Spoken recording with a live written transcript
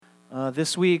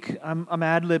This week, I'm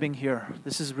ad-libbing here.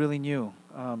 This is really new.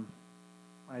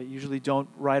 I usually don't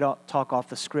talk off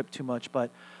the script too much, but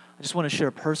I just want to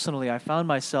share personally. I found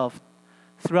myself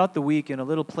throughout the week in a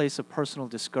little place of personal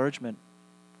discouragement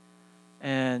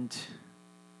and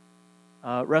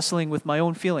wrestling with my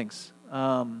own feelings,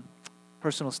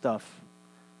 personal stuff,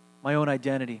 my own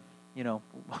identity,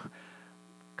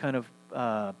 kind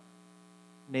of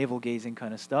navel-gazing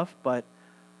kind of stuff.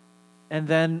 And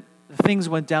then things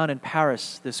went down in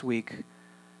Paris this week,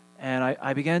 and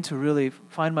I began to really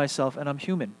find myself, and I'm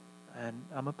human, and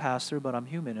I'm a pastor, but I'm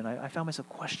human, and I found myself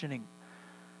questioning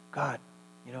God,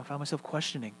 I found myself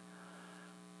questioning.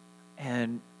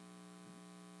 And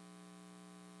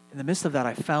in the midst of that,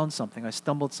 I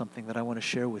stumbled something that I want to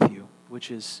share with you, which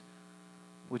is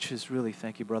really,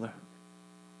 thank you, brother.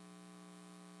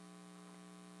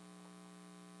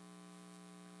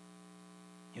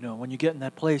 When you get in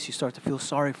that place, you start to feel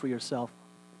sorry for yourself.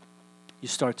 You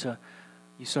start to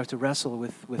wrestle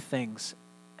with things.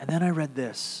 And then I read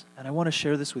this, and I want to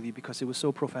share this with you because it was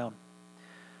so profound.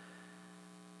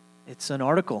 It's an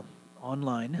article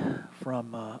online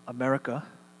from America.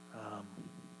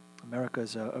 America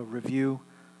is a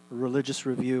religious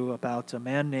review about a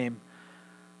man named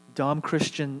Dom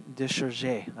Christian de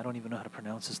Chergé. I don't even know how to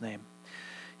pronounce his name.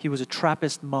 He was a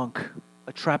Trappist monk,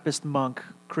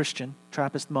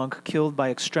 killed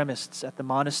by extremists at the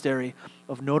monastery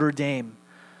of Notre Dame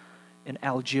in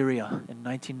Algeria in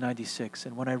 1996.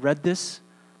 And when I read this,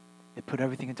 it put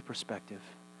everything into perspective,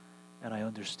 and I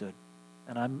understood.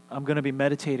 And I'm going to be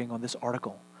meditating on this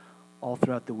article all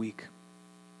throughout the week.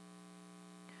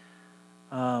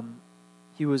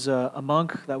 He was a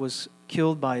monk that was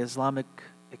killed by Islamic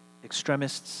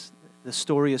extremists. The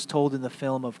story is told in the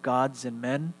film of Gods and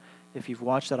Men. If you've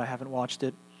watched that, I haven't watched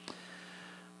it.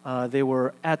 They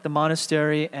were at the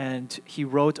monastery, and he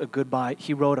wrote a goodbye.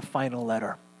 He wrote a final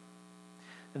letter.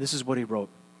 And this is what he wrote.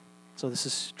 So this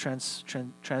is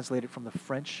translated from the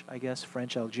French, I guess,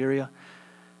 French Algeria.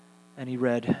 And he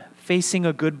read, "Facing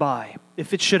a goodbye.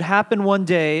 If it should happen one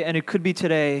day, and it could be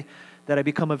today, that I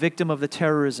become a victim of the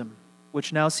terrorism,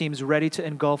 which now seems ready to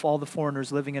engulf all the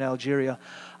foreigners living in Algeria,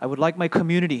 I would like my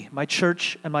community, my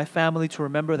church, and my family to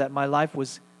remember that my life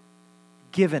was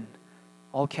given,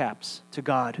 all caps, to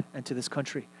God and to this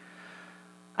country.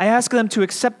 I ask them to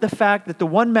accept the fact that the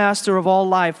one master of all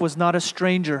life was not a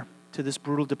stranger to this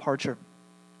brutal departure.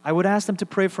 I would ask them to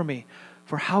pray for me,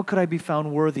 for how could I be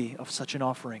found worthy of such an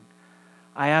offering?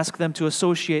 I ask them to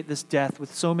associate this death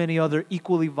with so many other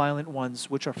equally violent ones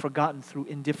which are forgotten through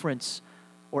indifference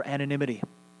or anonymity."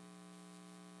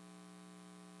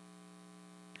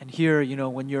 And here,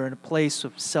 when you're in a place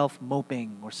of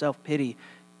self-moping or self-pity,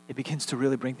 it begins to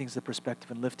really bring things to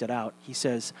perspective and lift it out. He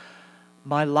says,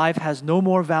 "My life has no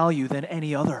more value than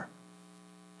any other."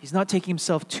 He's not taking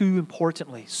himself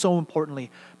so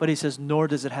importantly, but he says, nor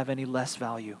does it have any less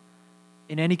value.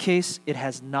 In any case, it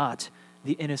has not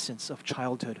the innocence of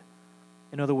childhood.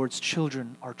 In other words,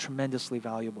 children are tremendously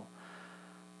valuable,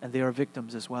 and they are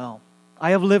victims as well.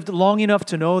 I have lived long enough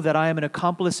to know that I am an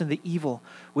accomplice in the evil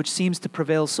which seems to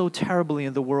prevail so terribly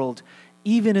in the world,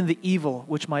 even in the evil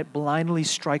which might blindly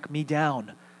strike me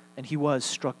down. And he was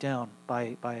struck down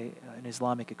by an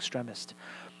Islamic extremist.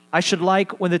 I should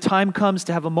like, when the time comes,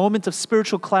 to have a moment of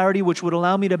spiritual clarity which would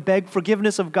allow me to beg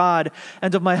forgiveness of God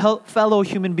and of my fellow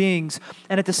human beings,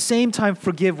 and at the same time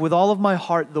forgive with all of my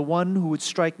heart the one who would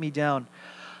strike me down.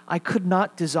 I could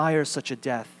not desire such a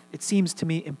death. It seems to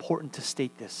me important to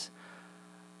state this.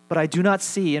 But I do not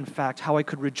see, in fact, how I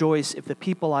could rejoice if the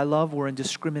people I love were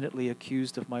indiscriminately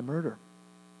accused of my murder.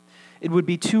 It would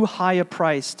be too high a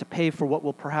price to pay for what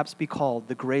will perhaps be called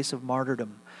the grace of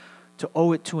martyrdom, to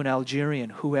owe it to an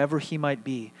Algerian, whoever he might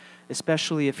be,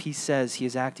 especially if he says he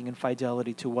is acting in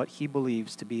fidelity to what he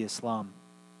believes to be Islam.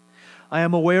 I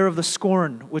am aware of the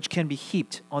scorn which can be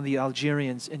heaped on the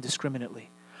Algerians indiscriminately.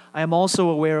 I am also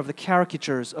aware of the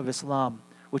caricatures of Islam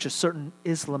which a certain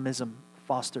Islamism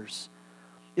fosters.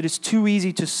 It is too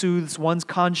easy to soothe one's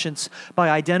conscience by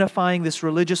identifying this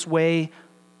religious way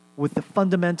with the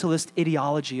fundamentalist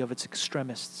ideology of its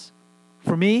extremists.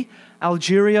 For me,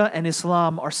 Algeria and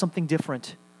Islam are something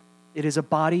different. It is a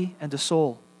body and a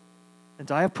soul.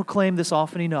 And I have proclaimed this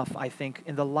often enough, I think,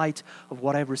 in the light of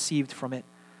what I've received from it.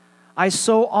 I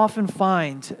so often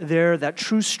find there that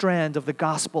true strand of the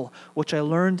gospel which I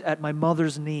learned at my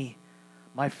mother's knee,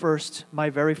 my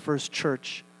very first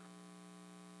church.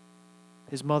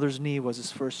 His mother's knee was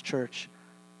his first church,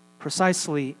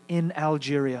 precisely in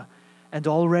Algeria, and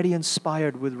already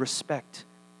inspired with respect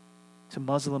to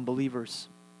Muslim believers.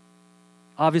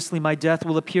 Obviously, my death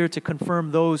will appear to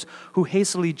confirm those who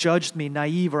hastily judged me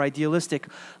naive or idealistic.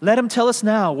 Let him tell us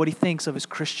now what he thinks of his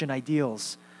Christian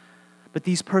ideals. But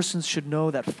these persons should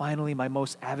know that finally my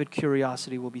most avid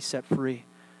curiosity will be set free.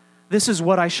 This is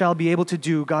what I shall be able to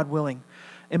do, God willing.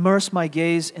 Immerse my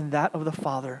gaze in that of the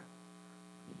Father,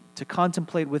 to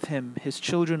contemplate with him his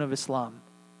children of Islam,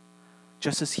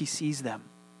 just as he sees them,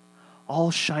 all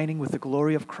shining with the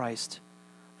glory of Christ,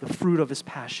 the fruit of his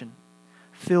passion,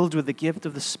 filled with the gift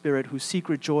of the Spirit, whose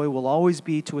secret joy will always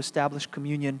be to establish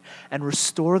communion and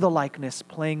restore the likeness,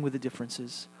 playing with the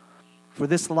differences. For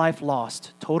this life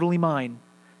lost, totally mine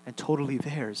and totally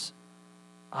theirs,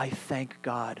 I thank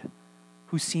God,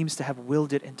 who seems to have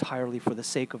willed it entirely for the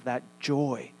sake of that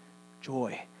joy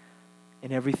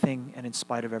in everything and in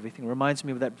spite of everything. It reminds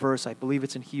me of that verse, I believe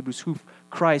it's in Hebrews,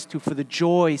 Christ, who for the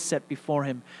joy set before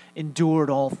him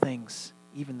endured all things,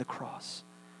 even the cross.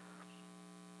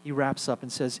 He wraps up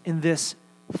and says, in this,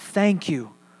 thank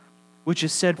you, which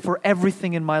is said for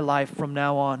everything in my life from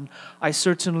now on. I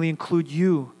certainly include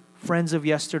you, friends of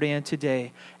yesterday and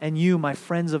today, and you, my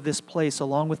friends of this place,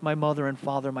 along with my mother and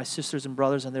father, my sisters and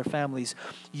brothers and their families.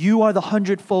 You are the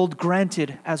 100-fold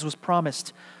granted, as was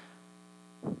promised.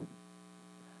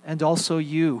 And also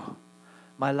you,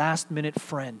 my last-minute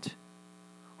friend,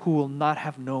 who will not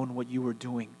have known what you were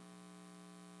doing.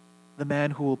 The man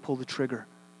who will pull the trigger.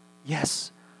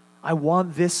 Yes, I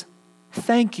want this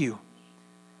thank you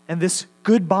and this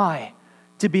goodbye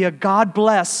to be a God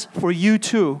bless for you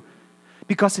too,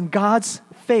 because in God's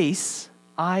face,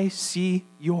 I see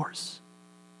yours.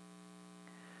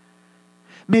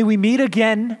 May we meet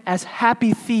again as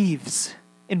happy thieves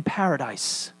in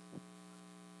paradise.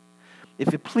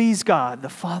 If it please God, the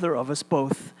Father of us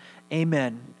both.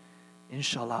 Amen.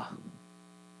 Inshallah.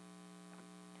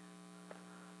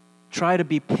 Try to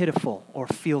be pitiful or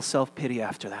feel self-pity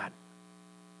after that.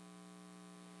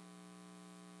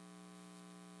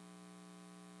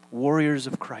 Warriors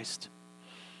of Christ,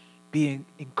 being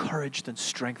encouraged and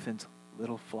strengthened,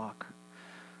 little flock.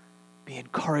 Be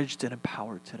encouraged and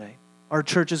empowered today. Our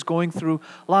church is going through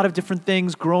a lot of different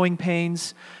things, growing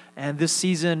pains. And this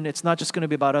season, it's not just going to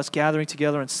be about us gathering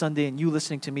together on Sunday and you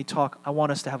listening to me talk. I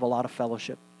want us to have a lot of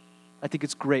fellowship. I think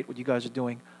it's great what you guys are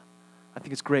doing.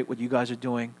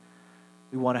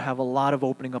 We want to have a lot of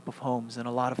opening up of homes and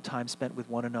a lot of time spent with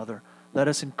one another. Let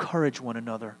us encourage one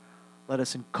another. Let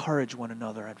us encourage one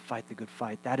another and fight the good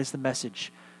fight. That is the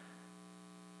message.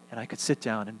 And I could sit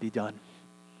down and be done.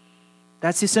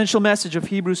 That's the essential message of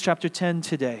Hebrews chapter 10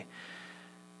 today.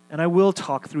 And I will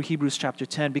talk through Hebrews chapter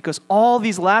 10 because all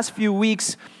these last few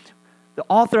weeks, the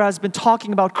author has been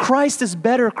talking about Christ is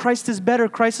better, Christ is better,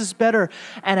 Christ is better.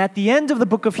 And at the end of the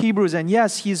book of Hebrews, and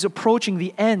yes, he's approaching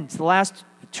the end, the last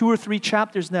 2 or 3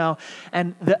 chapters now.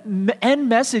 And the end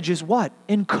message is what?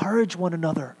 Encourage one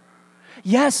another.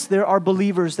 Yes, there are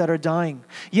believers that are dying.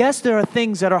 Yes, there are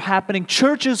things that are happening.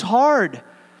 Church is hard.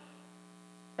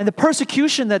 And the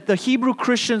persecution that the Hebrew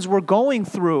Christians were going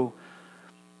through.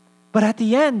 But at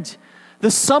the end, the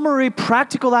summary,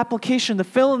 practical application, the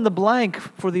fill in the blank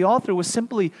for the author was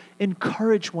simply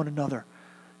encourage one another.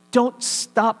 Don't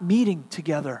stop meeting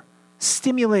together.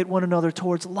 Stimulate one another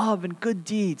towards love and good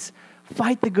deeds.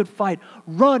 Fight the good fight.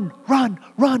 Run, run,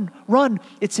 run, run.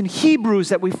 It's in Hebrews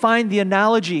that we find the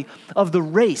analogy of the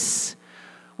race,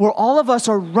 where all of us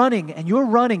are running, and you're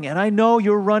running, and I know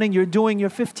you're running, you're doing your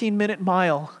 15-minute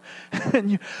mile,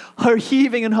 and you are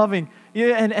heaving and hovering.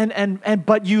 Yeah,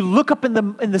 but you look up in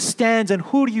the stands, and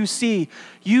who do you see?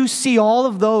 You see all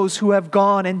of those who have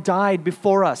gone and died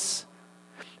before us.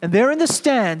 And they're in the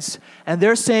stands, and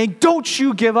they're saying, don't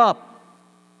you give up.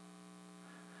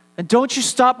 And don't you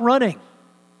stop running.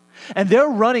 And they're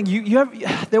running.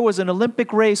 There was an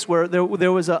Olympic race where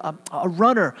there was a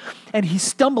runner, and he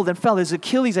stumbled and fell. His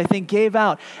Achilles, I think, gave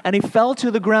out, and he fell to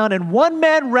the ground, and one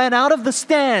man ran out of the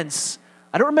stands.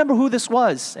 I don't remember who this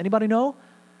was. Anybody know?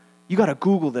 You got to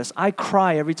Google this. I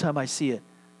cry every time I see it.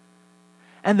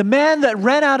 And the man that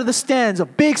ran out of the stands, a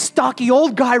big, stocky,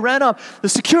 old guy ran up. The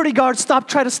security guard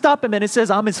tried to stop him, and it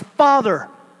says, I'm his father.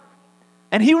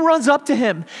 And he runs up to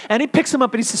him, and he picks him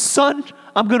up, and he says, son,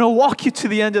 I'm going to walk you to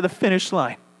the end of the finish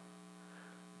line.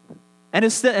 And the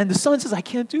son says, I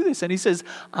can't do this. And he says,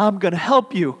 I'm going to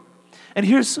help you. And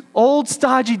here's old,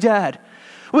 stodgy dad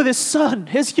with his son,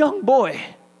 his young boy,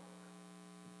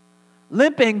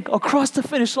 limping across the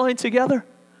finish line together.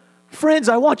 Friends,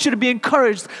 I want you to be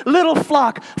encouraged. Little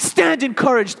flock, stand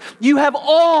encouraged. You have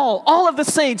all of the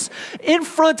saints in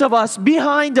front of us,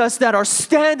 behind us, that are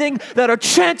standing, that are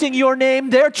chanting your name.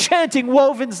 They're chanting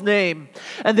Woven's name.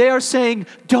 And they are saying,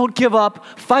 don't give up.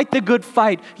 Fight the good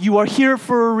fight. You are here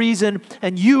for a reason,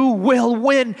 and you will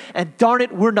win. And darn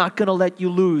it, we're not going to let you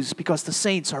lose, because the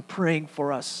saints are praying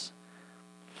for us.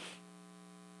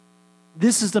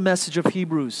 This is the message of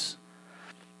Hebrews.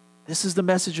 This is the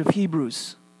message of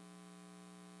Hebrews.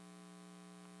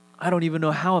 I don't even know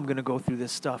how I'm going to go through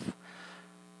this stuff.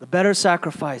 The better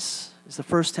sacrifice is the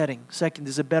first heading. Second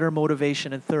is a better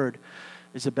motivation. And third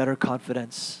is a better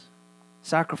confidence.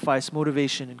 Sacrifice,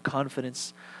 motivation, and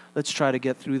confidence. Let's try to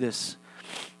get through this.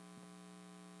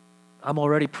 I'm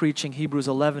already preaching Hebrews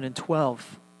 11 and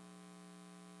 12.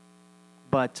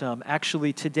 But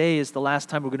actually today is the last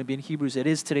time we're going to be in Hebrews. It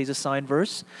is today's assigned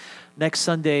verse. Next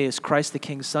Sunday is Christ the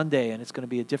King Sunday, and it's going to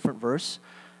be a different verse.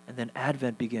 And then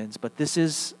Advent begins. But this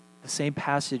is the same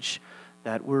passage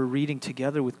that we're reading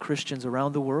together with Christians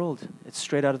around the world. It's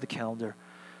straight out of the calendar.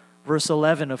 Verse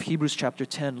 11 of Hebrews chapter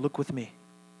 10. Look with me.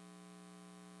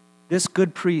 This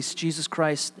good priest, Jesus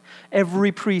Christ,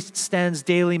 every priest stands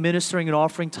daily ministering and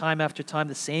offering time after time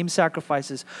the same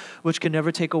sacrifices which can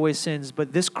never take away sins.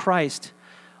 But this Christ,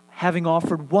 having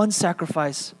offered one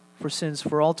sacrifice for sins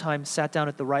for all time, sat down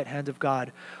at the right hand of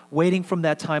God, waiting from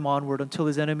that time onward until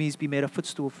his enemies be made a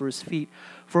footstool for his feet.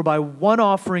 For by one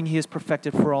offering he has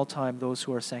perfected for all time those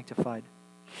who are sanctified.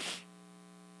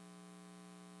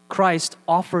 Christ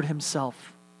offered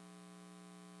himself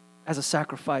as a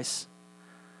sacrifice.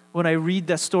 When I read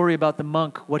that story about the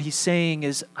monk, what he's saying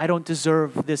is, I don't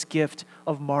deserve this gift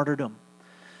of martyrdom.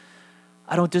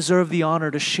 I don't deserve the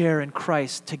honor to share in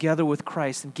Christ, together with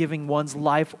Christ, and giving one's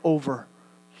life over.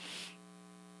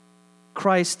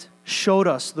 Christ showed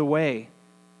us the way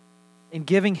in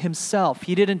giving himself.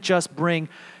 He didn't just bring,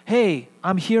 hey,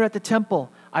 I'm here at the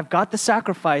temple. I've got the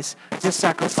sacrifice. This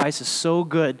sacrifice is so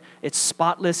good. It's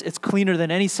spotless. It's cleaner than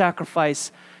any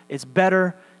sacrifice. It's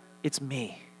better. It's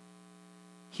me.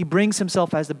 He brings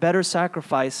himself as the better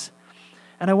sacrifice.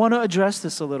 And I want to address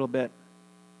this a little bit.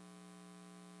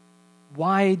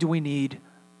 Why do we need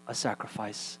a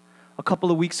sacrifice? A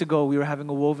couple of weeks ago, we were having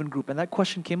a Woven group, and that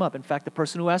question came up. In fact, the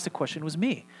person who asked the question was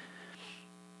me.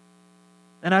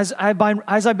 And as I've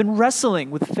been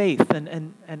wrestling with faith,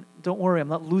 and don't worry, I'm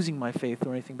not losing my faith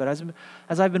or anything, but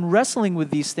as I've been wrestling with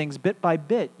these things bit by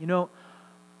bit,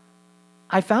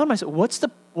 I found myself, what's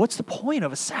the point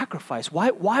of a sacrifice?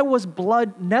 Why was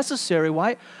blood necessary?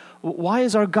 Why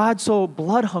is our God so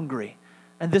blood hungry?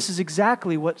 And this is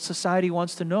exactly what society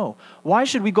wants to know. Why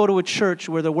should we go to a church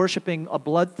where they're worshiping a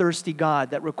bloodthirsty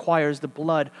God that requires the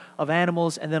blood of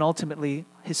animals and then ultimately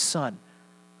his son?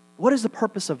 What is the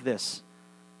purpose of this?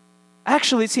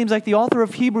 Actually, it seems like the author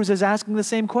of Hebrews is asking the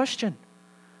same question.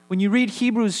 When you read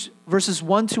Hebrews verses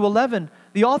 1 to 11,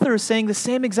 the author is saying the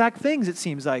same exact things, it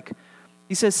seems like.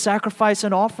 He says, sacrifice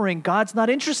and offering, God's not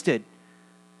interested.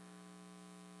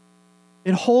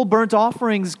 In whole burnt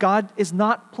offerings, God is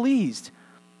not pleased.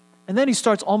 And then he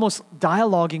starts almost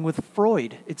dialoguing with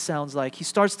Freud, it sounds like. He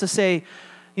starts to say,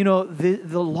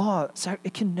 the law,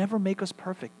 it can never make us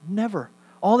perfect. Never.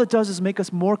 All it does is make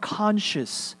us more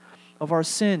conscious of our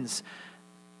sins.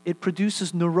 It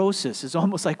produces neurosis, is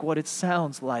almost like what it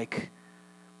sounds like.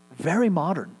 Very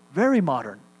modern, very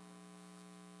modern.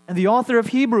 And the author of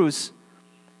Hebrews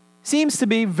seems to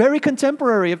be very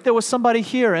contemporary. If there was somebody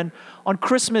here, and on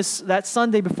Christmas, that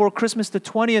Sunday before Christmas the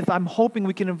 20th, I'm hoping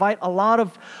we can invite a lot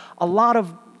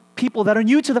of people that are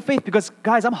new to the faith, because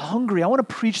guys, I'm hungry. I want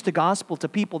to preach the gospel to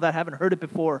people that haven't heard it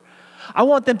before. I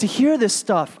want them to hear this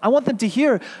stuff. I want them to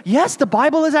hear, yes, the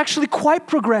Bible is actually quite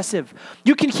progressive.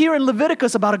 You can hear in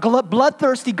Leviticus about a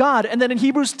bloodthirsty God, and then in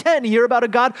Hebrews 10, you hear about a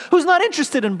God who's not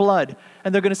interested in blood.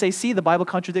 And they're going to say, see, the Bible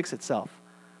contradicts itself.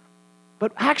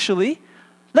 But actually,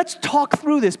 let's talk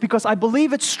through this, because I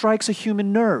believe it strikes a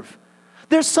human nerve.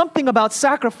 There's something about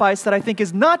sacrifice that I think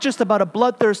is not just about a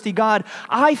bloodthirsty God.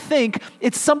 I think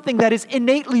it's something that is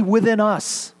innately within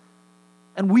us.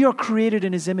 And we are created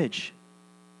in his image.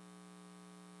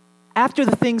 After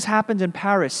the things happened in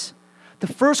Paris, the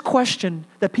first question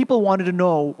that people wanted to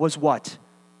know was what?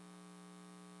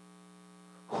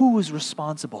 Who was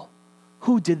responsible?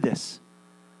 Who did this?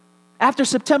 After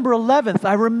September 11th,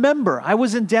 I remember I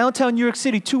was in downtown New York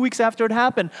City 2 weeks after it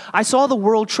happened. I saw the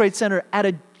World Trade Center at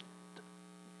an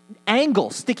angle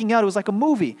sticking out. It was like a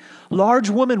movie. Large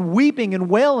woman weeping and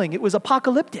wailing. It was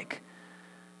apocalyptic.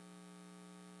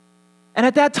 And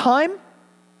at that time,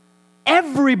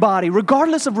 Everybody,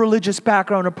 regardless of religious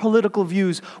background or political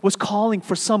views, was calling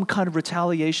for some kind of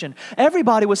retaliation.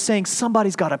 Everybody was saying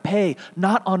somebody's got to pay,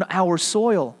 not on our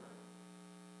soil.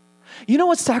 You know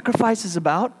what sacrifice is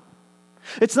about?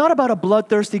 It's not about a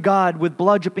bloodthirsty God with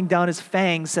blood dripping down his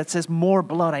fangs that says, more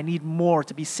blood, I need more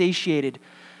to be satiated.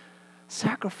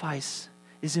 Sacrifice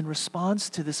is in response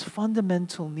to this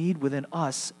fundamental need within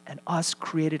us and us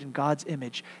created in God's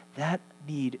image. That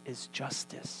need is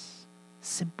justice.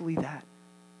 Simply that,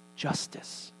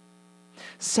 justice.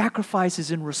 Sacrifice is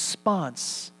in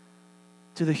response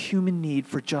to the human need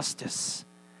for justice.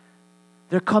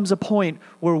 There comes a point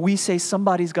where we say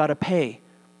somebody's got to pay,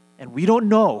 and we don't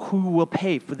know who will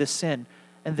pay for this sin,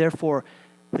 and therefore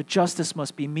the justice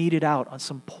must be meted out on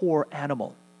some poor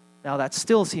animal. Now that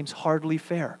still seems hardly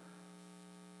fair,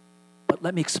 but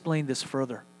let me explain this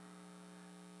further.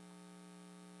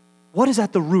 What is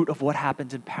at the root of what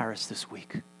happened in Paris this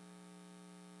week?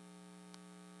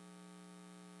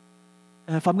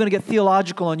 And if I'm going to get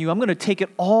theological on you, I'm going to take it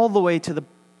all the way to the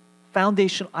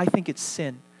foundation. I think it's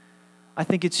sin. I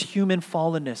think it's human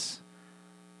fallenness.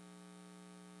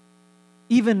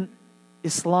 Even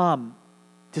Islam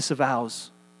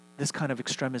disavows this kind of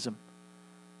extremism.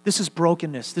 This is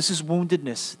brokenness. This is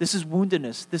woundedness. This is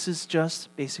woundedness. This is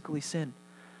just basically sin.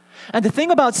 And the thing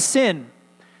about sin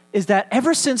is that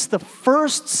ever since the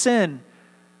first sin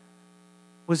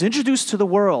was introduced to the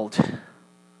world,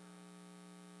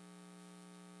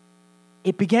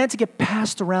 it began to get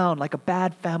passed around like a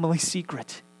bad family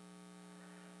secret.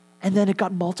 And then it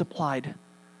got multiplied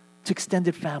to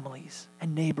extended families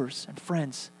and neighbors and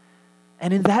friends.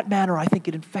 And in that manner, I think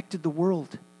it infected the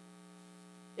world.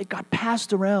 It got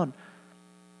passed around.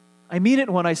 I mean it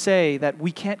when I say that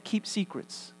we can't keep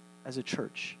secrets as a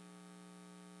church.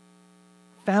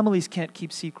 Families can't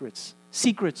keep secrets.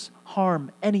 Secrets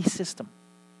harm any system.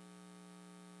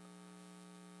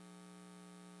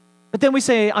 But then we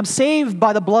say, I'm saved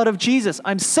by the blood of Jesus.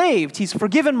 I'm saved. He's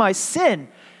forgiven my sin.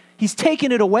 He's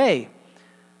taken it away.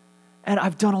 And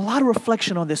I've done a lot of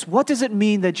reflection on this. What does it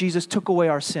mean that Jesus took away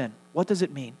our sin? What does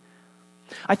it mean?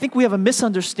 I think we have a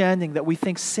misunderstanding that we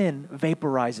think sin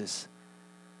vaporizes.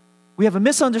 We have a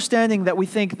misunderstanding that we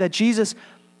think that Jesus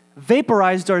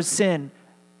vaporized our sin,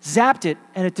 zapped it,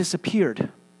 and it disappeared.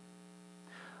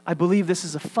 I believe this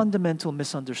is a fundamental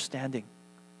misunderstanding.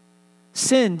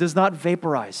 Sin does not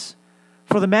vaporize.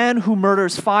 For the man who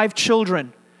murders 5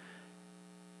 children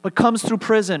but comes through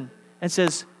prison and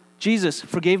says, Jesus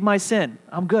forgave my sin,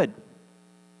 I'm good,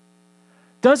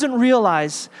 doesn't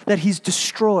realize that he's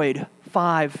destroyed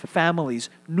 5 families,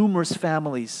 numerous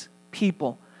families,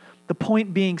 people. The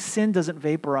point being, sin doesn't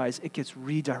vaporize, it gets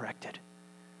redirected.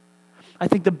 I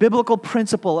think the biblical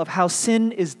principle of how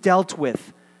sin is dealt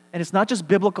with, and it's not just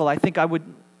biblical, I think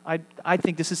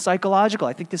this is psychological,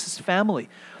 I think this is family.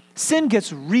 Sin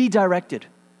gets redirected.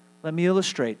 Let me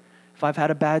illustrate. If I've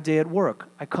had a bad day at work,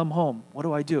 I come home,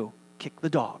 what do? Kick the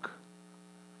dog.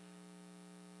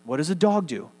 What does a dog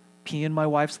do? Pee in my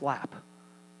wife's lap.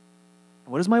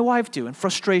 What does my wife do? In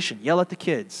frustration, yell at the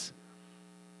kids.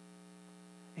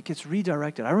 It gets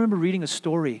redirected. I remember reading a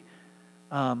story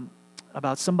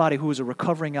about somebody who was a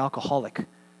recovering alcoholic.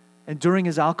 And during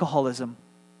his alcoholism,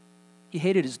 he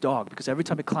hated his dog because every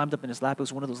time it climbed up in his lap, it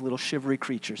was one of those little shivery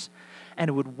creatures. And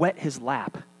it would wet his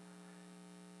lap.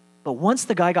 But once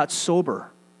the guy got sober,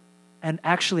 and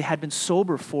actually had been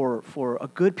sober for a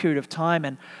good period of time,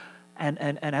 and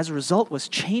as a result was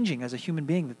changing as a human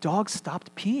being, the dog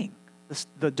stopped peeing.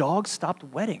 The dog stopped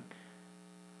wetting.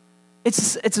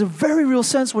 It's a very real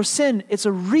sense where sin, it's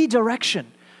a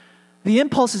redirection. The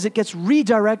impulse is it gets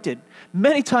redirected,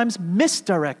 many times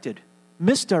misdirected.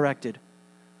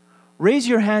 Raise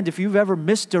your hand if you've ever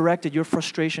misdirected your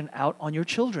frustration out on your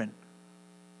children.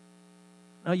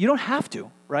 Now, you don't have to,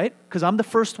 right? Because I'm the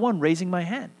first one raising my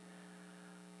hand.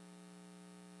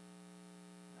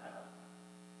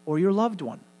 Or your loved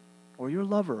one, or your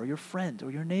lover, or your friend,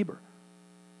 or your neighbor.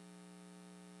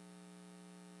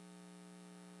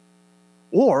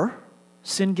 Or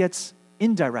sin gets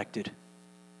indirected.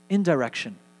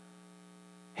 Indirection.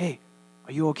 Hey,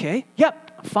 are you okay?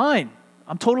 Yep, I'm fine.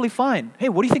 I'm totally fine. Hey,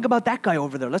 what do you think about that guy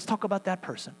over there? Let's talk about that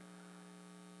person.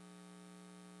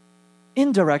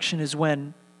 Indirection is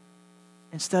when,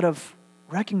 instead of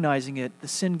recognizing it, the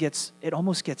sin it's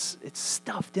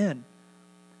stuffed in.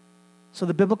 So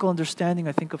the biblical understanding,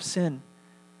 I think, of sin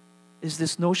is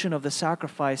this notion of the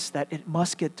sacrifice that it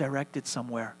must get directed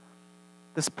somewhere.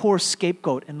 This poor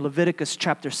scapegoat in Leviticus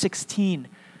chapter 16.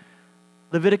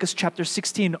 Leviticus chapter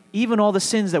 16, even all the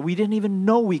sins that we didn't even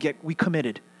know we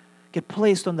committed get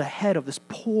placed on the head of this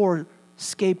poor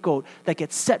scapegoat that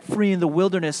gets set free in the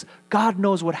wilderness, God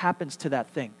knows what happens to that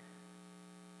thing.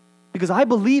 Because I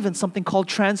believe in something called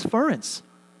transference.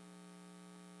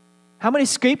 How many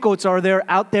scapegoats are there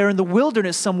out there in the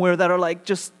wilderness somewhere that are like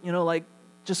just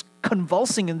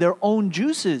convulsing in their own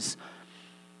juices?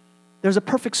 There's a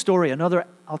perfect story.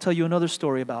 I'll tell you another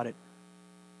story about it.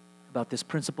 About this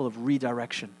principle of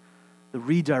redirection. The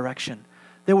redirection.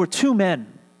 There were two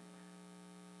men.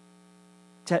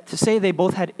 To say they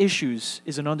both had issues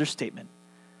is an understatement.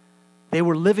 They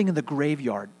were living in the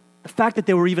graveyard. The fact that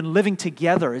they were even living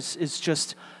together is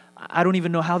just, I don't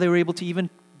even know how they were able to even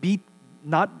be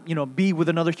with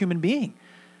another human being.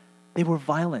 They were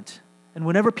violent. And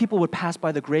whenever people would pass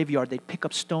by the graveyard, they'd pick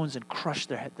up stones and crush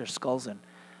their skulls in.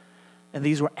 And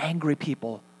these were angry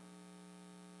people,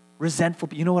 resentful.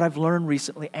 You know what I've learned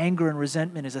recently? Anger and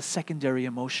resentment is a secondary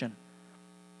emotion.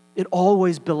 It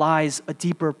always belies a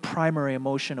deeper primary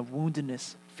emotion of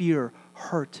woundedness, fear,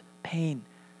 hurt, pain.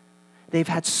 They've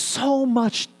had so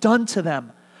much done to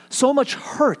them, so much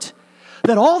hurt,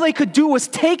 that all they could do was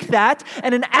take that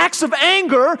and in acts of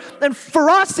anger and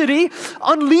ferocity,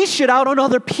 unleash it out on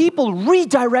other people,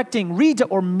 misdirecting.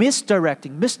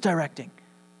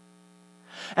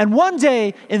 And one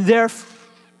day in their,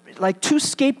 like two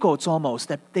scapegoats almost,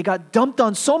 that they got dumped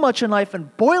on so much in life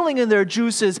and boiling in their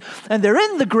juices, and they're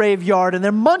in the graveyard and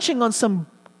they're munching on some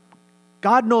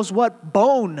God knows what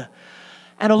bone.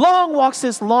 And along walks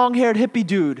this long-haired hippie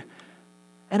dude.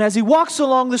 And as he walks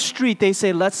along the street, they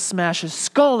say, let's smash his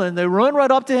skull. And they run right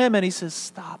up to him and he says,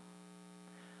 stop.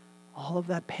 All of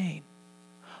that pain,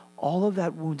 all of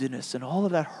that woundedness, and all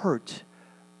of that hurt,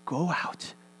 go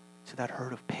out to that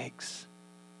herd of pigs.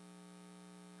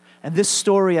 And this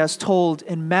story, as told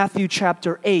in Matthew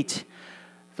chapter 8,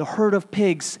 the herd of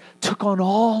pigs took on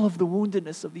all of the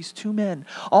woundedness of these two men.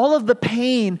 All of the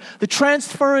pain, the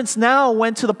transference now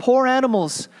went to the poor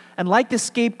animals. And like the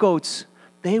scapegoats,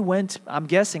 they went, I'm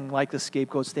guessing like the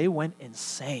scapegoats, they went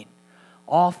insane.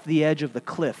 Off the edge of the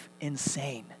cliff,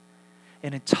 insane.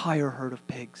 An entire herd of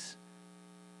pigs.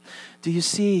 Do you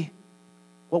see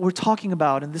what we're talking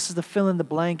about? And this is the fill in the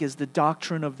blank, is the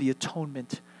doctrine of the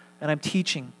atonement. And I'm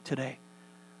teaching today.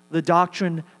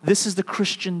 This is the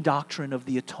Christian doctrine of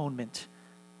the atonement.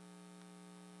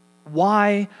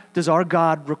 Why does our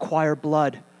God require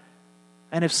blood?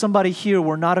 And if somebody here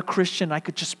were not a Christian, I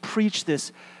could just preach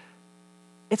this.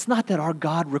 It's not that our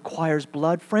God requires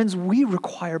blood. Friends, we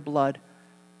require blood.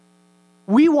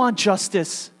 We want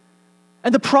justice.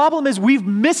 And the problem is we've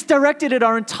misdirected it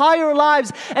our entire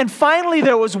lives. And finally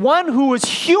there was one who was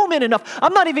human enough.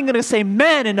 I'm not even going to say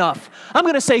man enough. I'm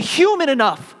going to say human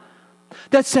enough.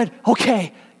 That said,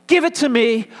 okay, give it to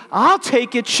me. I'll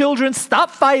take it. Children,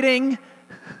 stop fighting.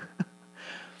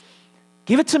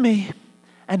 Give it to me.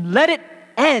 And let it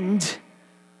end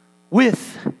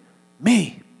with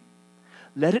me.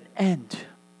 Let it end.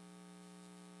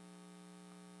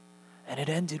 And it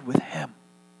ended with him.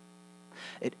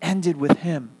 It ended with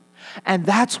him. And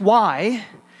that's why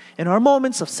in our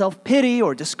moments of self-pity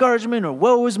or discouragement or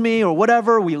woe is me or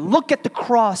whatever, we look at the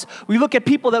cross. We look at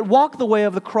people that walk the way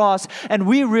of the cross and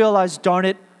we realize, darn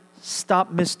it,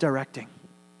 stop misdirecting.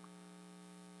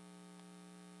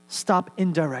 Stop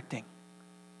indirecting.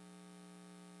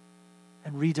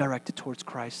 And redirect it towards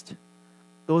Christ.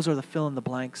 Those are the fill in the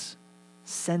blanks.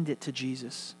 Send it to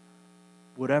Jesus.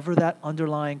 Whatever that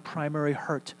underlying primary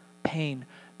hurt, pain,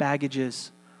 baggage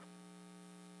is.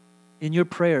 In your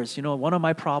prayers, one of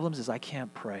my problems is I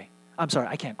can't pray.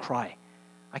 I can't cry.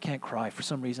 I can't cry. For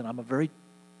some reason, I'm a very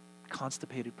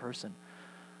constipated person.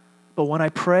 But when I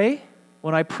pray,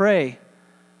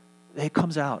 it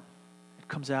comes out. It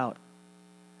comes out.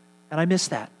 And I miss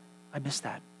that.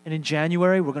 And in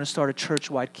January, we're going to start a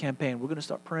church-wide campaign. We're going to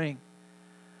start praying.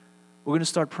 We're going to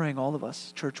start praying, all of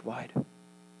us, church-wide.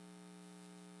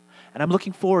 And I'm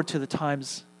looking forward to the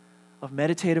times of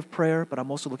meditative prayer, but I'm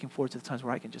also looking forward to the times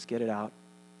where I can just get it out.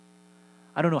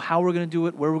 I don't know how we're going to do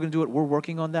it, where we're going to do it. We're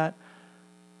working on that,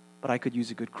 but I could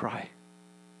use a good cry.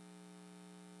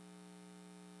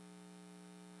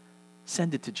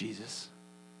 Send it to Jesus.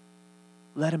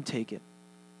 Let him take it,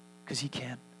 because he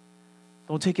can.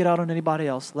 Don't take it out on anybody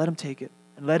else. Let him take it,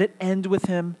 and let it end with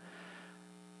him,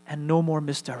 and no more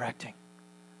misdirecting.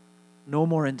 No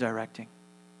more indirecting.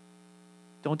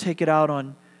 Don't take it out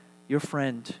on your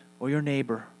friend or your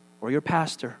neighbor or your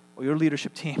pastor or your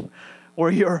leadership team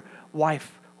or your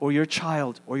wife or your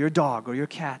child or your dog or your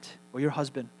cat or your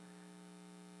husband.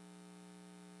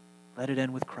 Let it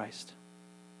end with Christ.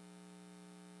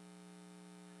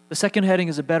 The second heading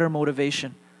is a better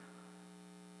motivation.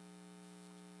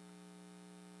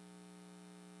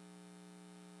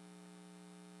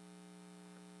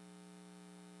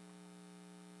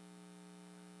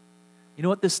 You know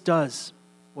what this does?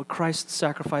 What Christ's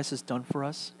sacrifice has done for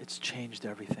us? It's changed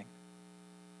everything.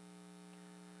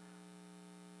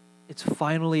 It's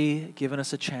finally given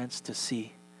us a chance to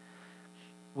see.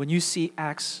 When you see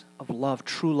acts of love,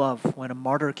 true love, when a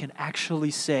martyr can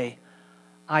actually say,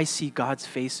 I see God's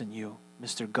face in you,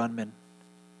 Mr. Gunman.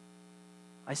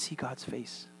 I see God's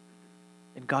face.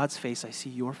 In God's face, I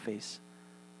see your face.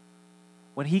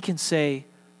 When he can say,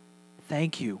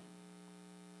 thank you.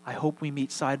 I hope we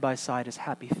meet side by side as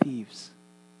happy thieves.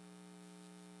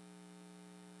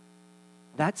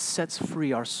 That sets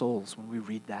free our souls when we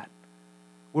read that.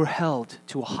 We're held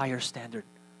to a higher standard.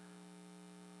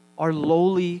 Our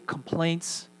lowly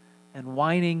complaints and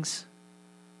whinings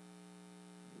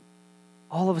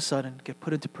all of a sudden get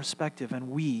put into perspective and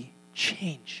we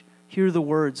change. Hear the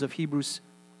words of Hebrews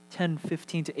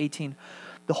 10:15-18.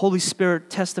 The Holy Spirit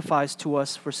testifies to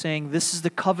us for saying, this is the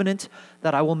covenant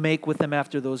that I will make with them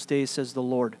after those days, says the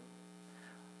Lord.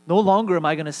 No longer am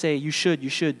I going to say, you should,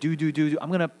 do. I'm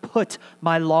going to put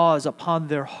my laws upon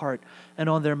their heart, and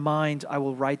on their mind I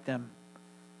will write them.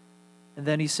 And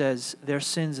then he says, their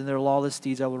sins and their lawless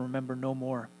deeds I will remember no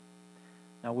more.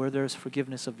 Now where there is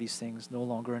forgiveness of these things, no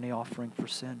longer any offering for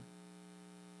sin.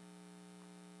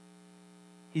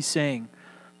 He's saying,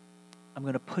 I'm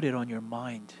going to put it on your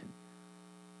mind.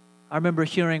 I remember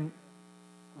hearing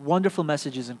wonderful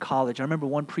messages in college. I remember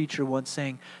one preacher once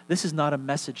saying, this is not a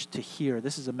message to hear,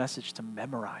 this is a message to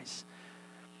memorize.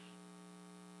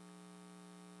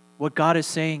 What God is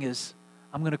saying is,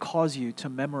 I'm going to cause you to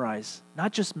memorize,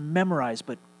 not just memorize,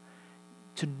 but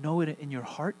to know it in your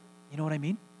heart. You know what I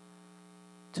mean?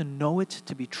 To know it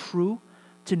to be true,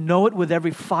 to know it with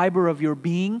every fiber of your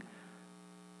being.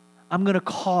 I'm going to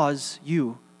cause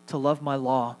you to love my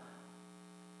law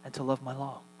and to love my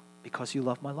law because you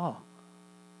love my law.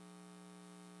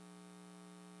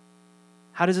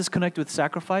 How does this connect with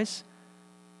sacrifice?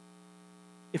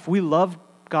 If we love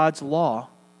God's law,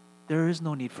 there is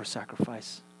no need for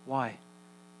sacrifice. Why?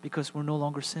 Because we're no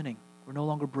longer sinning. We're no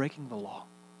longer breaking the law.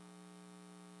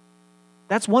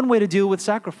 That's one way to deal with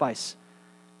sacrifice.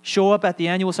 Show up at the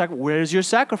annual sacrifice. Where's your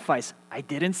sacrifice? I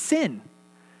didn't sin.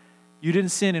 You didn't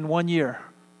sin in 1 year.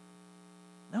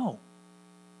 No.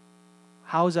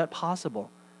 How is that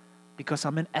possible? Because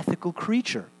I'm an ethical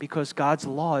creature. Because God's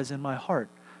law is in my heart.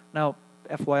 Now,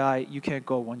 FYI, you can't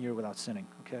go 1 year without sinning,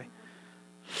 okay?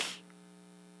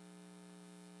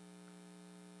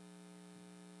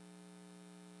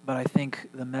 But I think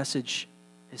the message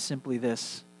is simply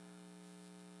this.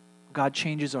 God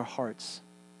changes our hearts.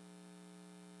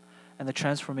 And the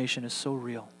transformation is so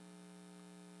real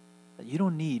that you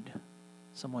don't need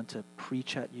someone to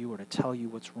preach at you or to tell you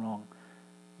what's wrong.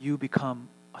 You become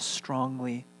a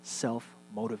strongly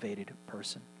self-motivated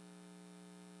person.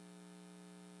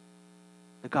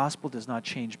 The gospel does not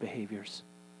change behaviors.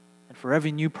 And for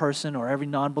every new person or every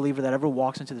non-believer that ever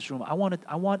walks into this room, I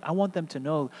want them to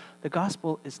know the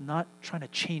gospel is not trying to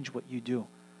change what you do.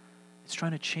 It's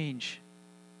trying to change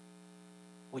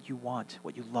what you want,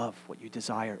 what you love, what you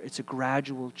desire. It's a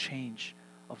gradual change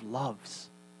of loves.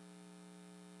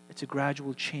 It's a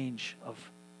gradual change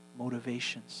of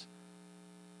motivations.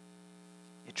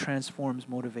 It transforms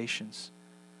motivations.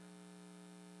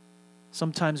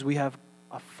 Sometimes we have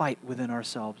a fight within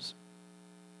ourselves.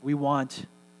 We want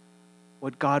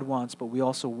what God wants, but we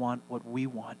also want what we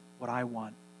want, what I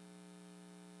want.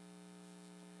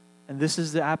 And this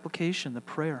is the application, the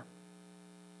prayer.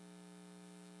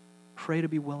 Pray to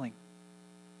be willing.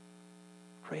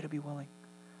 Pray to be willing.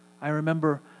 I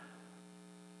remember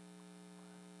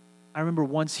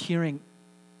once hearing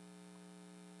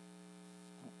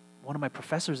one of my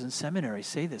professors in seminary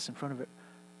say this in front of it.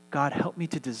 God, help me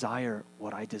to desire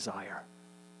what I desire.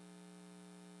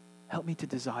 Help me to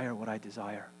desire what I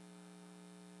desire.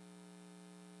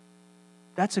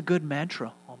 That's a good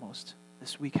mantra almost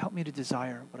this week. Help me to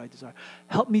desire what I desire.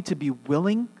 Help me to be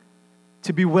willing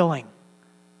to be willing.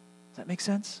 Does that make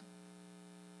sense?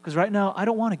 Because right now, I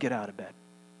don't want to get out of bed.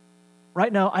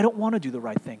 Right now, I don't want to do the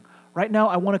right thing. Right now,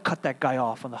 I want to cut that guy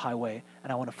off on the highway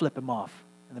and I want to flip him off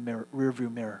in the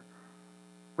rearview mirror.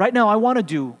 Right now, I want to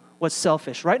do what's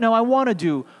selfish. Right now, I want to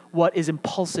do what is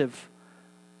impulsive.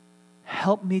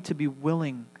 Help me to be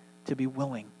willing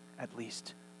at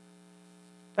least.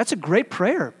 That's a great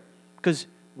prayer because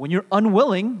when you're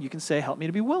unwilling, you can say, help me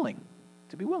to be willing.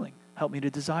 Help me to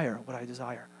desire what I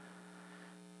desire.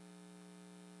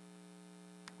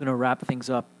 I'm going to wrap things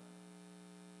up.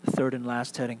 The third and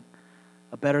last heading,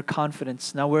 a better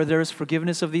confidence. Now, where there is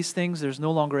forgiveness of these things, there's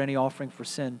no longer any offering for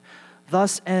sin.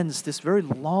 Thus ends this very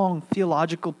long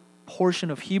theological portion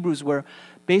of Hebrews where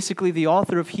basically the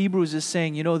author of Hebrews is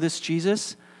saying, this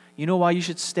Jesus, You know why you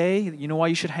should stay? You know why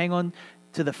you should hang on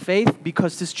to the faith?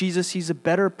 Because this Jesus, he's a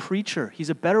better preacher.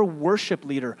 He's a better worship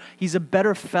leader. He's a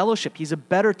better fellowship. He's a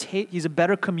better he's a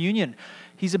better communion.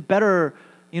 He's a better,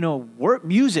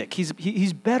 music.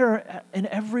 He's better in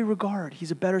every regard.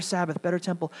 He's a better Sabbath, better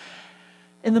temple.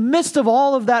 In the midst of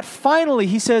all of that, finally,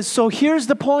 he says, so here's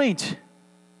the point.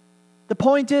 The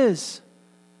point is,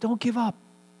 don't give up.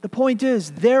 The point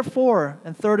is, therefore,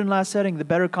 and third and last setting, the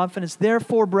better confidence.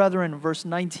 Therefore, brethren, verse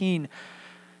 19,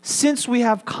 since we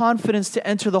have confidence to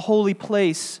enter the holy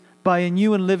place by a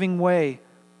new and living way,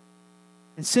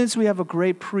 and since we have a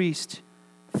great priest,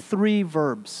 three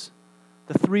verbs.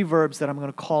 The three verbs that I'm going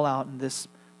to call out in this,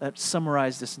 that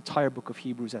summarize this entire book of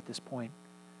Hebrews at this point.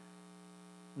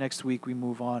 Next week we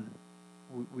move on.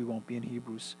 We won't be in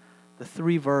Hebrews. The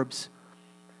three verbs,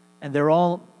 and they're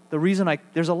all,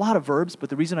 there's a lot of verbs, but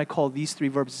the reason I call these three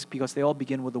verbs is because they all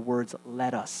begin with the words,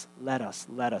 let us, let us,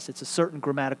 let us. It's a certain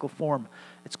grammatical form.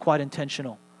 It's quite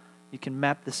intentional. You can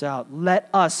map this out. Let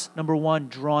us, number one,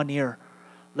 draw near.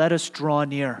 Let us draw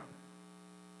near.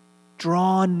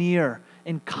 Draw near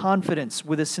in confidence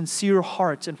with a sincere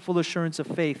heart and full assurance of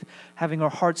faith, having our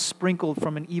hearts sprinkled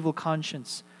from an evil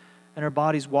conscience and our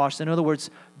bodies washed. In other words,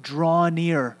 draw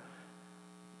near.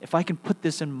 If I can put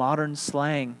this in modern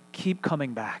slang, keep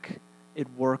coming back. It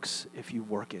works if you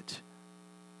work it.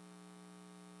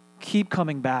 Keep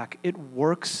coming back. It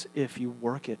works if you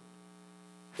work it.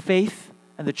 Faith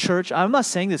and the church, I'm not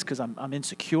saying this because I'm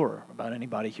insecure about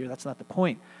anybody here. That's not the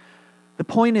point. The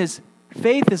point is,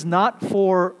 faith is not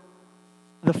for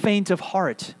the faint of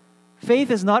heart. Faith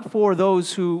is not for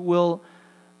those who will.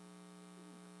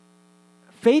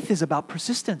 Faith is about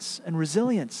persistence and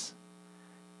resilience.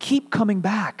 Keep coming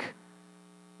back.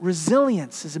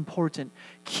 Resilience is important.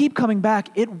 Keep coming back.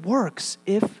 It works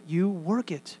if you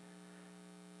work it.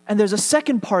 And there's a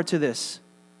second part to this.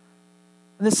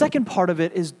 And the second part of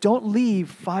it is don't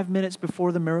leave 5 minutes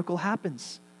before the miracle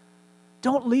happens.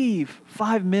 Don't leave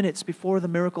 5 minutes before the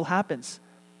miracle happens.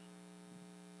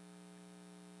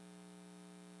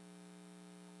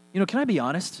 Can I be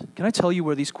honest? Can I tell you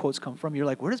where these quotes come from? You're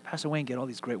like, where does Pastor Wayne get all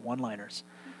these great one-liners?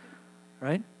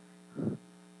 Right? I'm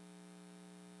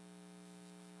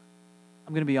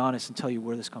going to be honest and tell you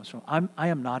where this comes from. I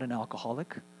am not an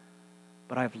alcoholic,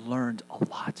 but I've learned a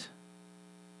lot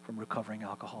from recovering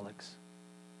alcoholics.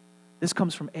 This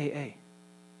comes from AA.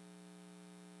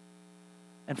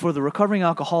 And for the recovering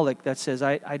alcoholic that says,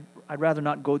 I'd rather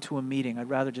not go to a meeting, I'd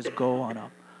rather just go on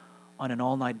an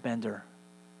all-night bender,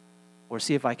 or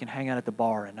see if I can hang out at the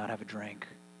bar and not have a drink.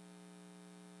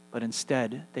 But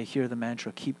instead, they hear the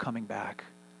mantra, keep coming back.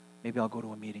 Maybe I'll go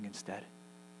to a meeting instead.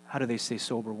 How do they stay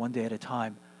sober? One day at a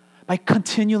time. By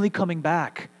continually coming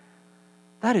back.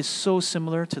 That is so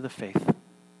similar to the faith.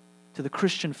 To the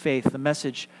Christian faith, the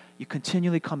message, you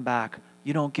continually come back.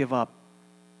 You don't give up.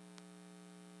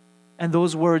 And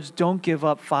those words, don't give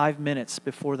up 5 minutes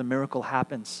before the miracle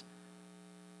happens.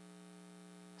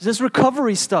 This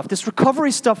recovery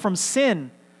stuff from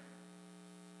sin.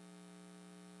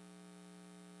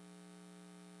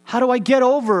 How do I get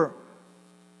over?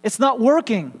 It's not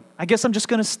working. I guess I'm just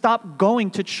going to stop going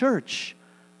to church.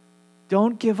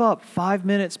 Don't give up 5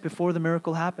 minutes before the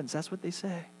miracle happens. That's what they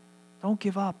say. Don't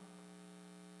give up.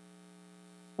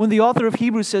 When the author of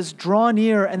Hebrews says, draw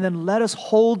near and then let us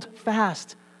hold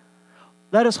fast.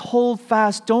 Let us hold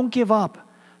fast. Don't give up.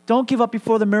 Don't give up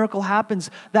before the miracle happens.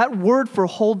 That word for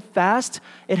hold fast,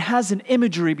 it has an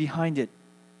imagery behind it.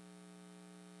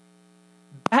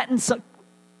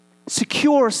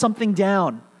 Secure something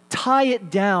down. Tie it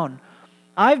down.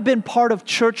 I've been part of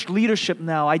church leadership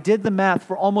now. I did the math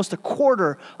for almost a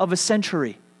quarter of a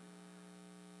century.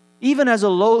 Even as a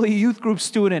lowly youth group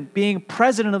student, being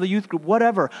president of the youth group,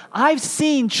 whatever, I've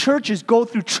seen churches go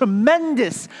through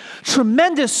tremendous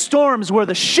storms where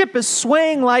the ship is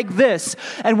swaying like this.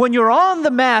 And when you're on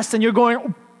the mast and you're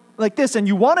going like this and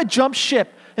you want to jump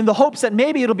ship in the hopes that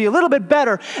maybe it'll be a little bit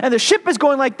better, and the ship is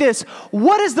going like this,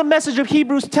 what is the message of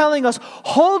Hebrews telling us?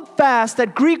 Hold fast,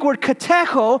 that Greek word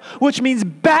katecho, which means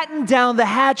batten down the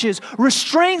hatches,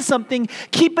 restrain something,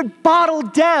 keep it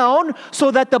bottled down so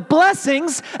that the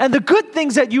blessings and the good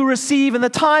things that you receive in the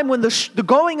time when the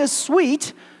going is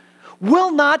sweet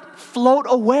will not float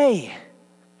away.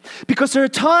 Because there are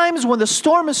times when the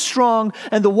storm is strong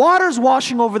and the water's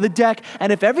washing over the deck,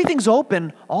 and if everything's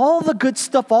open, all the good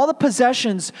stuff, all the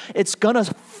possessions, it's going to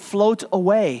float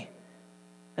away.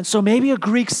 And so maybe a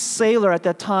Greek sailor at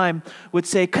that time would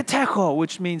say, katecho,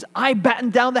 which means I batten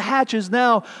down the hatches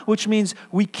now, which means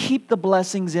we keep the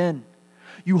blessings in.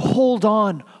 You hold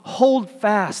on, hold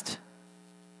fast.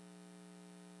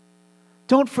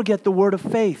 Don't forget the word of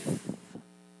faith.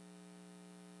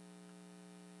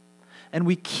 and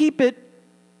we keep it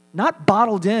not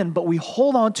bottled in, but we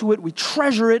hold on to it, we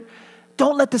treasure it.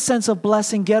 Don't let the sense of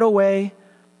blessing get away.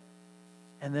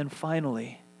 And then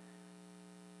finally,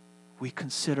 we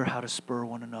consider how to spur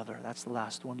one another. That's the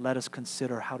last one. Let us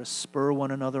consider how to spur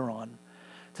one another on,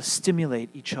 to stimulate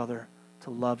each other to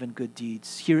love and good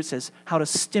deeds. Here it says how to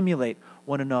stimulate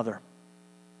one another.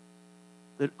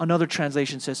 Another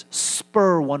translation says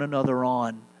spur one another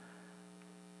on.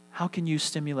 How can you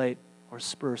stimulate or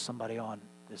spur somebody on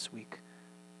this week?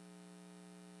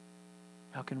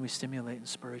 How can we stimulate and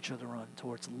spur each other on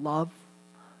towards love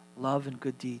and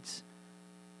good deeds?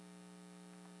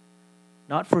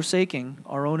 Not forsaking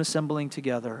our own assembling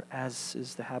together, as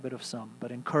is the habit of some,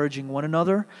 but encouraging one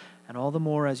another, and all the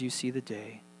more as you see the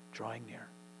day drawing near.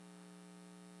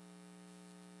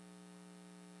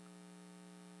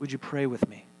 Would you pray with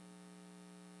me?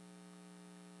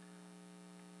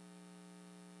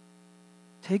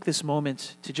 Take this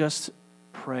moment to just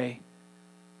pray.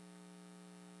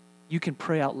 You can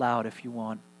pray out loud if you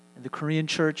want. In the Korean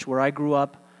church where I grew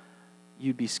up,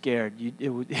 you'd be scared.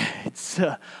 It's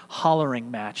a hollering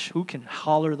match. Who can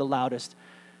holler the loudest?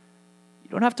 You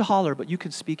don't have to holler, but you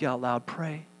can speak out loud.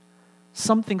 Pray.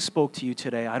 Something spoke to you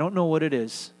today. I don't know what it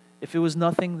is. If it was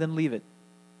nothing, then leave it.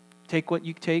 Take what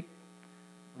you take.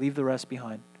 Leave the rest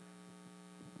behind.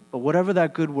 But whatever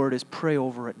that good word is, pray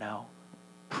over it now.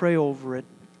 Pray over it.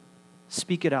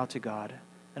 Speak it out to God.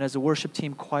 And as the worship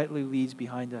team quietly leads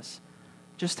behind us,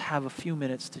 just have a few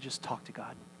minutes to just talk to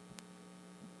God.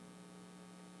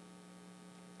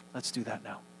 Let's do that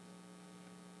now.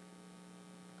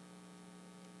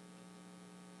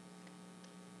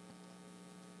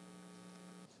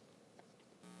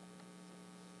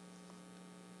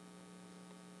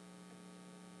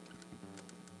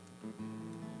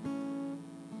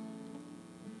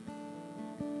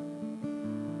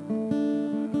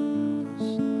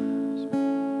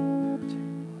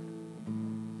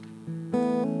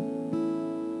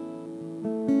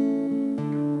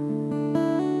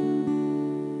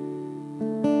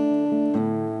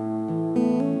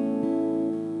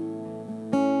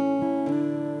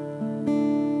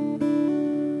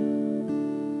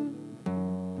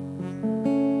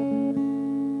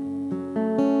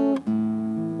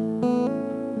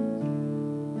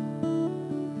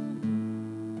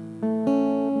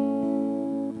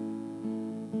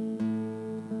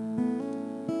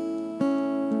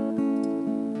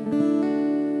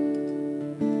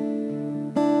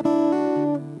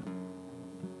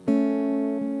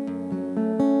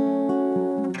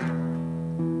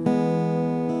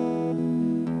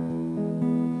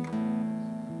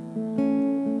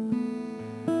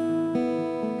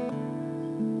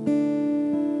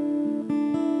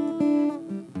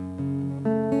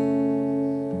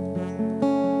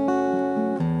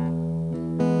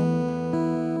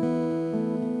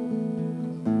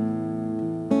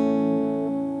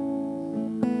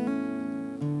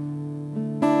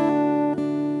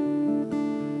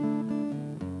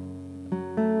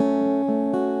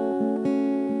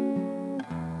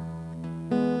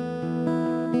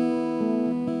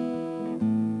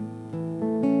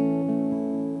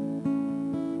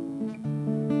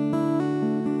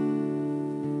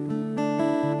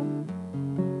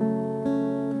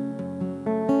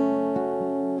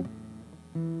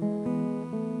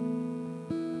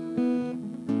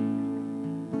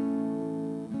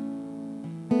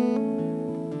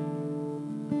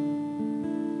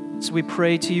 As we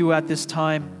pray to you at this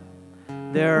time,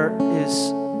 there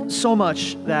is so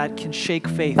much that can shake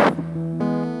faith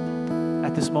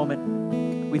at this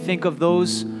moment. We think of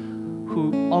those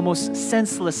who almost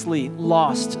senselessly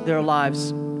lost their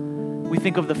lives. We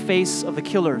think of the face of the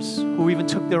killers who even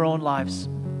took their own lives.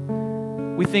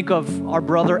 We think of our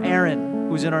brother Aaron,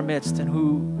 who's in our midst and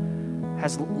who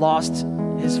has lost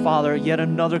his father, yet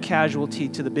another casualty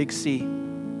to the big sea.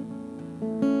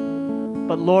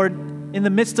 But Lord, in the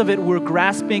midst of it, we're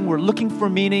grasping, we're looking for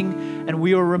meaning, and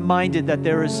we are reminded that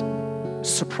there is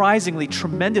surprisingly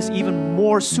tremendous, even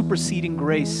more superseding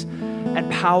grace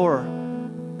and power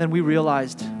than we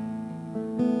realized.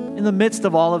 In the midst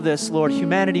of all of this, Lord,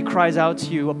 humanity cries out to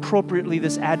you appropriately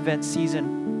this Advent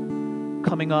season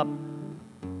coming up.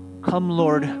 Come,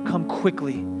 Lord, come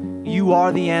quickly. You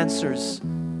are the answers.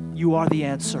 You are the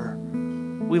answer.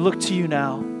 We look to you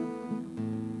now.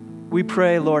 We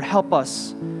pray, Lord, help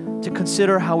us to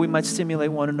consider how we might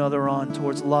stimulate one another on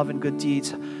towards love and good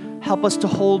deeds. Help us to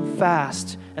hold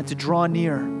fast and to draw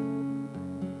near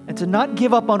and to not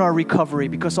give up on our recovery,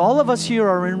 because all of us here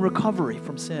are in recovery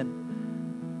from sin.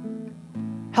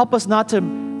 Help us not to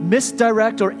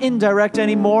misdirect or indirect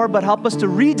anymore, but help us to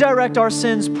redirect our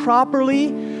sins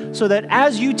properly so that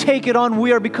as you take it on,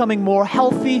 we are becoming more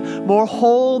healthy, more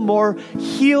whole, more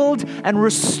healed, and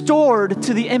restored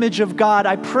to the image of God.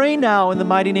 I pray now in the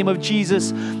mighty name of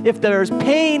Jesus, if there is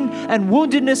pain and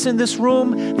woundedness in this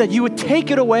room, that you would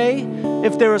take it away.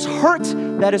 If there is hurt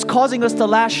that is causing us to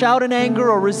lash out in anger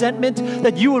or resentment,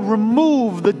 that you would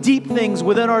remove the deep things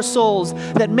within our souls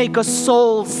that make us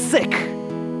soul sick.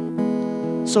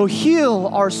 So heal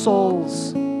our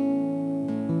souls,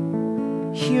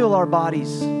 heal our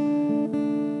bodies.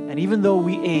 And even though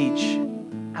we age,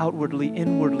 outwardly,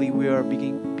 inwardly, we are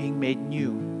being made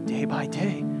new day by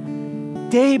day.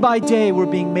 Day by day, we're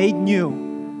being made new.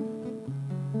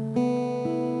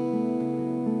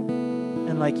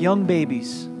 And like young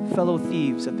babies, fellow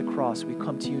thieves at the cross, we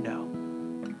come to you now.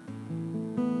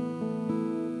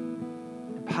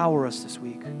 Empower us this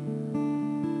week.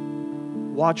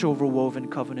 Watch over Woven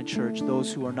Covenant Church,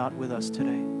 those who are not with us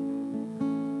today.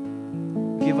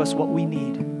 Give us what we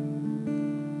need.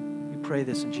 We pray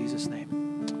this in Jesus' name.